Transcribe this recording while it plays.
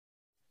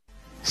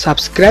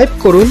Subscribe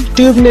করুন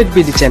টিউবনেট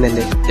BD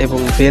চ্যানেলে এবং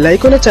বেল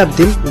আইকনে চাপ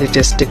দিন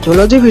লেটেস্ট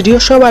টেকনোলজি ভিডিও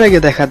সবার আগে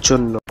দেখার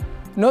জন্য।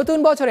 নতুন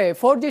বছরে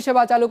 4G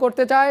সেবা চালু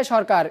করতে চায়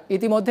সরকার।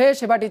 ইতিমধ্যে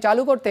সেবাটি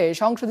চালু করতে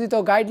সংশোধিত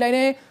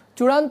গাইডলাইনে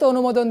চূড়ান্ত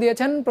অনুমোদন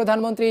দিয়েছেন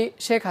প্রধানমন্ত্রী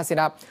শেখ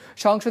হাসিনা।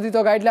 সংশোধিত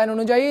গাইডলাইন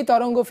অনুযায়ী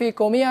তরঙ্গ ফি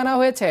কমিয়ে আনা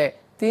হয়েছে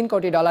 $3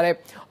 কোটি।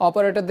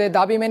 অপারেটরদের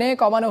দাবি মেনে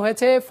কমানো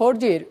হয়েছে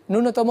 4Gর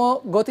ন্যূনতম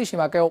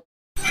গতিসীমাকেও।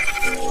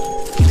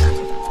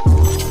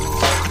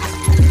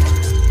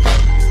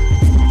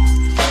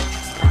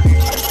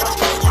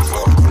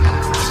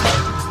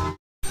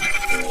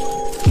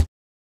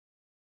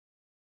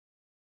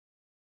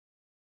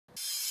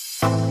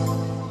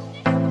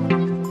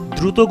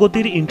 দ্রুত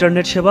গতির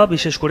ইন্টারনেট সেবা,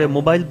 বিশেষ করে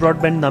মোবাইল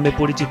ব্রডব্যান্ড নামে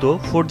পরিচিত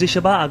 4G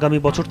সেবা আগামী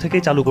বছর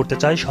থেকেই চালু করতে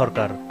চায়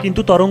সরকার।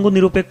 কিন্তু তরঙ্গ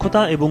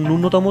নিরপেক্ষতা এবং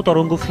ন্যূনতম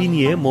তরঙ্গ ফি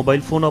নিয়ে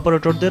মোবাইল ফোন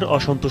অপারেটরদের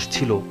অসন্তোষ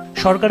ছিল।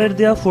 সরকারের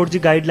দেয়া 4G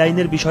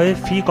গাইডলাইনের বিষয়ে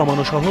ফি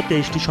কমানো সহ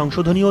 23টি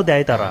সংশোধনীও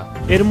দেয় তারা।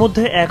 এর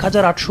মধ্যে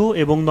 1800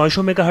 এবং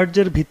 900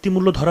 মেগাহার্টজের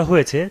ভিত্তিমূল্য ধরা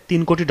হয়েছে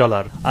 $3 কোটি,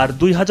 আর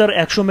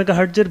 2100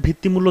 মেগাহার্টজের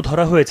ভিত্তিমূল্য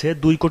ধরা হয়েছে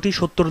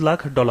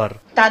 $2,70,00,000।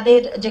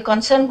 তাদের যে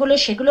কনসার্নগুলো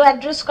সেগুলো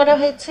অ্যাড্রেস করা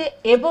হয়েছে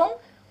এবং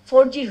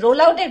 4G রোল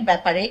আউটের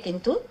ব্যাপারে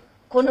কিন্তু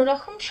কোনো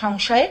রকম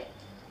সংশয়ের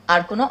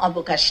আর কোনো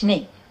অবকাশ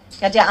নেই।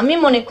 কাজে আমি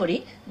মনে করি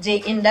যে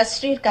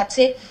ইন্ডাস্ট্রির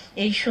কাছে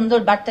এই সুন্দর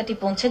বার্তাটি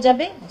পৌঁছে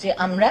যাবে যে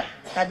আমরা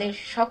তাদের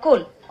সকল,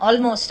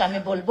 অলমোস্ট আমি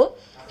বলবো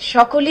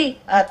সকলেই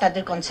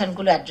তাদের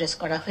কনসার্নগুলো অ্যাড্রেস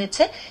করা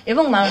হয়েছে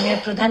এবং মাননীয়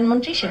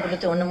প্রধানমন্ত্রী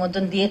সেগুলোতে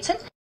অনুমোদন দিয়েছেন।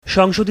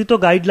 সংশোধিত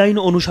গাইডলাইন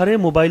অনুসারে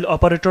মোবাইল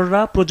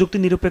অপারেটররা প্রযুক্তি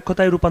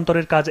নিরপেক্ষতায়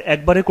রূপান্তরের কাজ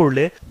একবারে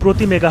করলে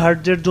প্রতি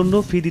মেগাহার্টজের জন্য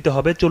ফি দিতে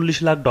হবে $40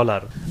 লাখ,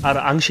 আর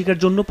আংশিকের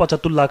জন্য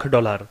 $75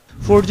 লাখ।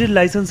 4Gর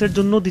লাইসেন্সের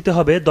জন্য দিতে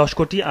হবে $10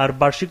 কোটি আর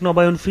বার্ষিক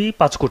নবায়ন ফি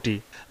 $5 কোটি।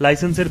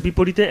 লাইসেন্সের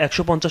বিপরীতে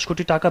 $150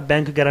 কোটি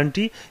ব্যাংক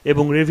গ্যারান্টি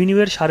এবং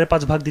রেভিনিউয়ের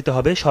 5.5 ভাগ দিতে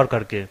হবে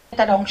সরকারকে।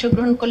 তারা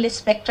অংশগ্রহণ করলে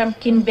স্পেকট্রাম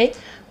কিনবে,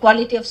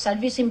 কোয়ালিটি অফ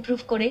সার্ভিস ইমপ্রুভ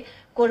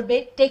করবে,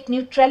 টেক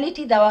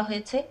নিউট্রালিটি দেওয়া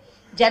হয়েছে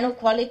যেন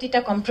কোয়ালিটিটা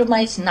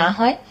কম্প্রোমাইজ না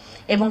হয়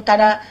এবং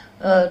তারা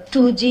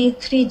 2G,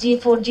 3G,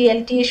 4G,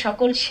 LTE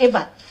সকল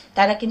সেবা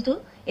তারা কিন্তু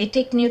এই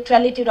টেক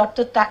নিউট্রালিটির অর্থ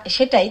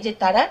সেটাই যে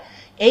তারা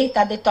এই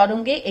তাদের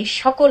তরঙ্গে এই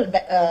সকল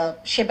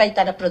সেবাই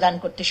তারা প্রদান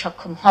করতে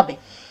সক্ষম হবে।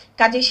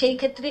 কাজে সেই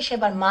ক্ষেত্রে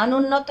সেবার মান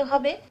উন্নত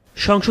হবে।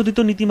 সংশোধিত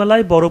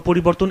নীতিমালায় বড়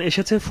পরিবর্তন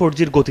এসেছে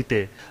 4Gর গতিতে।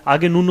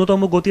 আগে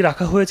ন্যূনতম গতি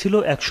রাখা হয়েছিল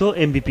 100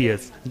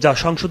 Mbps, যা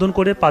সংশোধন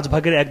করে 5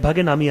 ভাগের 1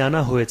 ভাগে নামিয়ে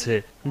আনা হয়েছে।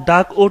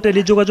 ডাক ও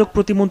টেলিযোগাযোগ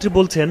প্রতিমন্ত্রী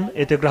বলছেন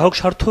এতে গ্রাহক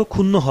স্বার্থ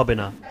ক্ষুণ্ণ হবে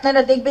না।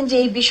 আপনারা দেখবেন যে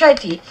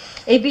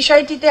এই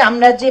বিষয়টিতে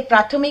আমরা যে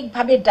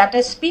প্রাথমিকভাবে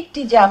ডাটা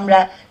স্পিডটি যে আমরা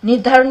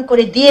নির্ধারণ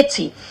করে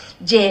দিয়েছি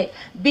যে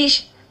 20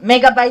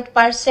 মেগাবাইট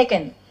পার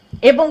সেকেন্ড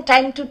এবং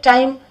টাইম টু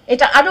টাইম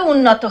এটা আরো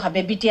উন্নত হবে,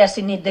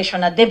 বিটিআরসি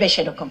নির্দেশনা দেবে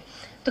সেরকম।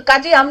 তো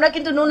কাজে আমরা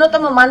কিন্তু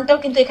ন্যূনতম মানটাও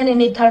কিন্তু এখানে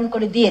নির্ধারণ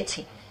করে দিয়েছি।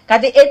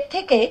 কাজে এর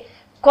থেকে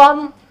কম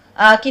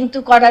কিন্তু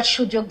করার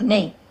সুযোগ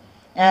নেই।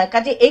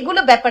 কাজে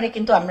এগুলো ব্যাপারে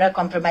কিন্তু আমরা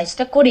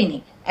কম্প্রোমাইজটা করিনি।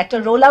 একটা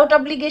রোল আউট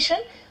অব্লিগেশন,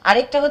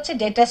 আরেকটা হচ্ছে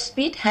ডেটা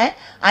স্পিড। হ্যাঁ,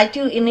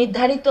 আইটিইউ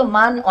নির্ধারিত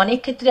মান অনেক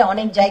ক্ষেত্রে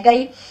অনেক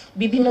জায়গায়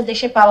বিভিন্ন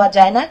দেশে পাওয়া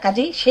যায় না।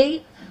 কাজেই সেই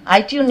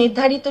আইটিইউ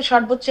নির্ধারিত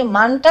সর্বোচ্চ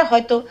মানটা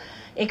হয়তো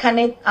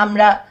এখানে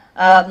আমরা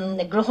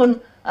গ্রহণ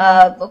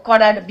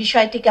করার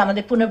বিষয়টিকে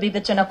আমাদের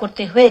পুনর্বিবেচনা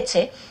করতে হয়েছে।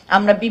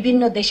 আমরা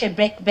বিভিন্ন দেশের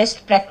বেস্ট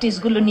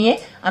প্র্যাকটিসগুলো নিয়ে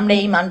আমরা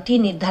এই মানটি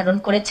নির্ধারণ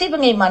করেছি এবং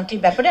এই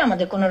মানটির ব্যাপারে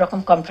আমাদের কোনো রকম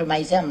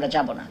কম্প্রোমাইজে আমরা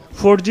যাব না।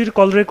 4Gর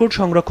কল রেকর্ড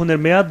সংরক্ষণের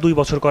মেয়াদ 2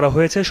 বছর করা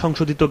হয়েছে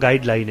সংশোধিত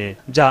গাইডলাইনে,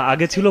 যা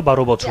আগে ছিল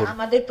 12 বছর।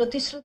 আমাদের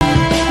প্রতিশ্রুতি।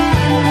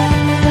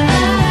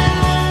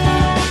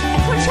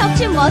 এখন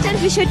সবচেয়ে মজার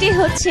বিষয়টি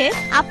হচ্ছে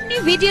আপনি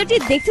ভিডিওটি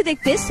দেখতে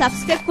দেখতে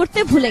সাবস্ক্রাইব করতে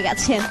ভুলে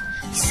গেছেন।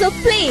 So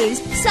please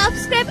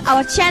subscribe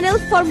our channel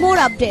for more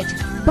updates.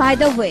 By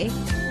the way,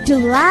 do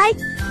like,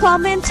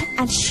 comment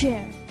and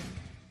share.